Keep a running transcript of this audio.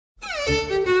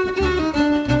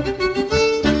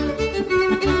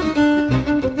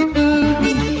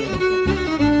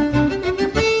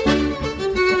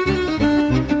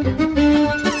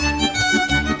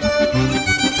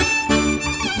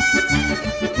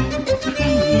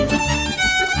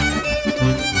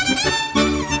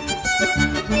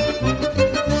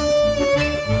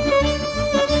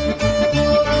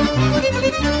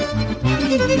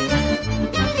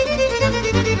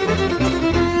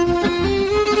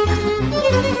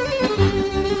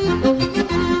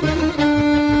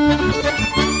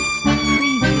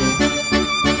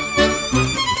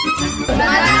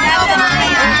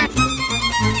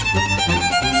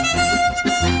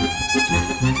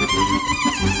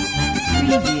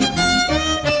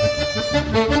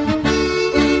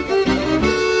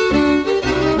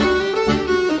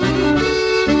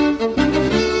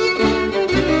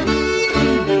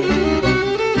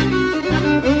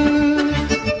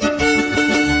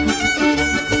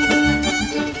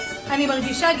אני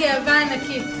מרגישה גאווה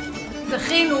ענקית.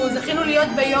 זכינו להיות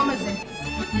ביום הזה.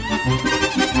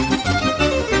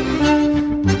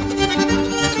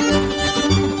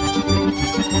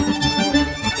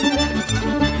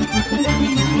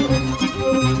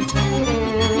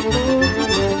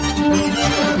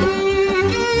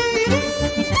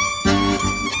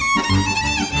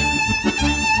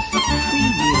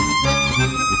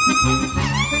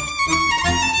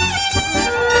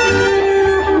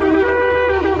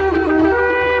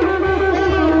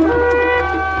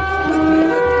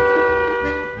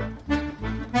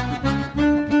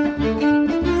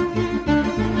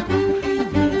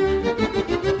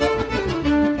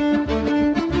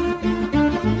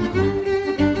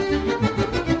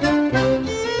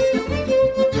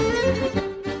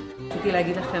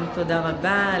 להגיד לכם תודה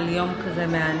רבה על יום כזה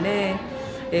מענה,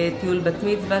 טיול בת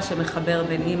מצווה שמחבר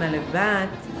בין אמא לבת,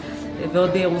 ועוד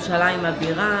בירושלים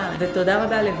הבירה, ותודה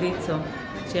רבה לויצו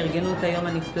שארגנו את היום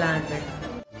הנפלא הזה.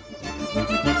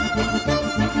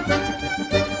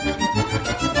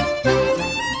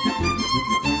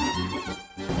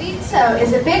 Vitzo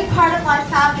is a big part of my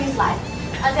family's life,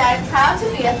 and I'm proud to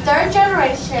be a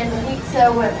third-generation Vitzo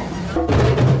woman.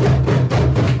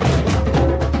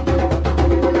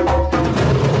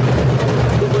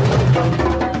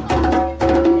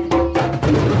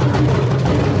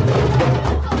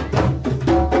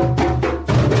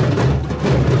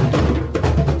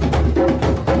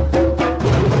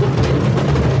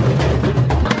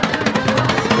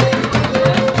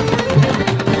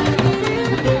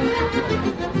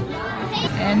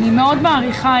 אני מאוד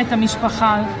מעריכה את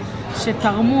המשפחה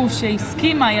שתרמו,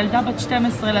 שהסכימה, הילדה בת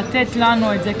 12, לתת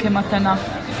לנו את זה כמתנה.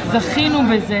 זכינו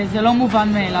בזה, זה לא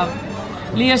מובן מאליו.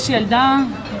 לי יש ילדה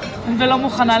ולא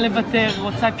מוכנה לוותר,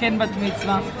 רוצה כן בת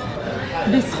מצווה.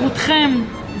 בזכותכם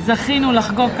זכינו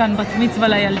לחגוג כאן בת מצווה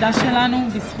לילדה שלנו,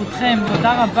 בזכותכם.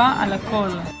 תודה רבה על הכל.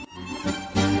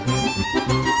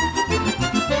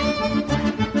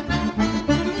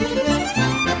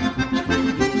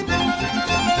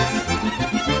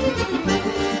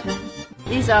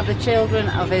 These are the children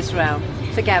of Israel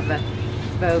together,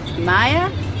 both Maya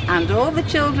and all the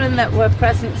children that were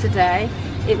present today.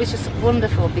 It was just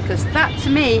wonderful because that to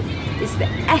me is the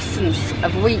essence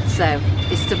of Vitzo,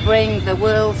 is to bring the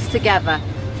worlds together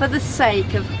for the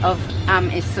sake of Am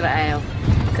Israel.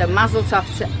 So Mazel Tov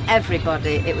to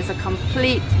everybody. It was a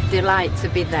complete delight to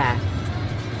be there.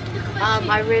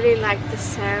 I really liked the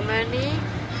ceremony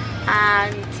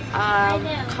and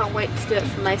can't wait to do it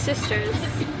for my sisters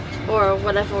or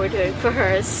whatever we're doing for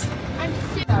hers.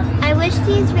 I wish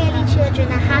the Israeli children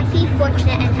a happy,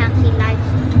 fortunate and healthy life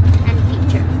and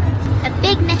future. A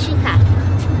big Neshika.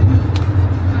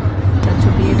 To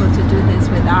be able to do this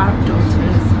with our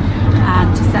daughters and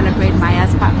to celebrate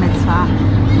Maya's Bat Mitzvah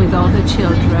with all the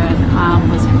children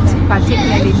was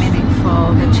particularly meaningful.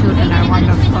 The children are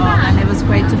wonderful and it was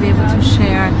great to be able to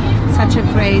share such a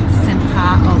great simcha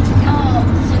all together.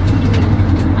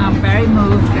 I'm very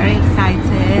moved, very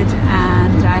excited,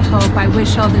 and I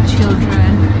wish all the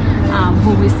children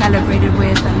who we celebrated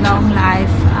with a long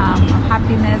life of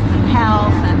happiness and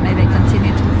health, and may they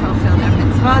continue to fulfill their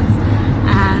mitzvot,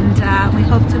 and we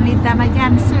hope to meet them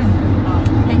again soon.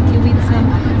 Thank you, Vitzo.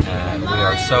 And we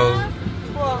are so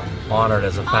honored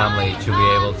as a family to be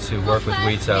able to work with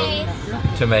Vitzo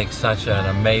to make such an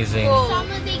amazing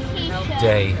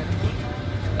day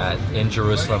in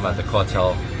Jerusalem at the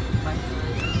Kotel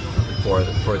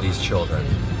for these children.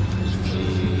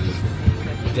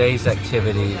 The day's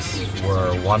activities were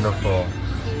wonderful.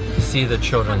 To see the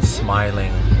children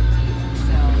smiling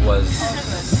was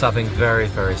something very,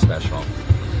 very special.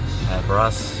 And for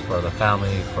us, for the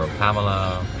family, for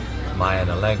Pamela, Maya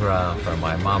and Allegra, for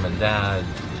my mom and dad,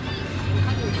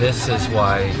 this is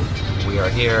why we are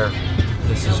here.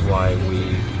 This is why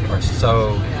we are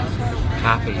so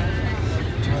happy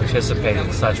to participate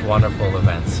in such wonderful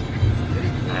events.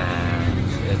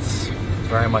 And it's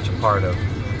very much a part of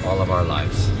all of our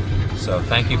lives. So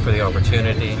thank you for the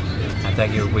opportunity, and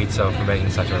thank you, Uitso, for making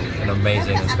such an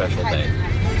amazing and special day.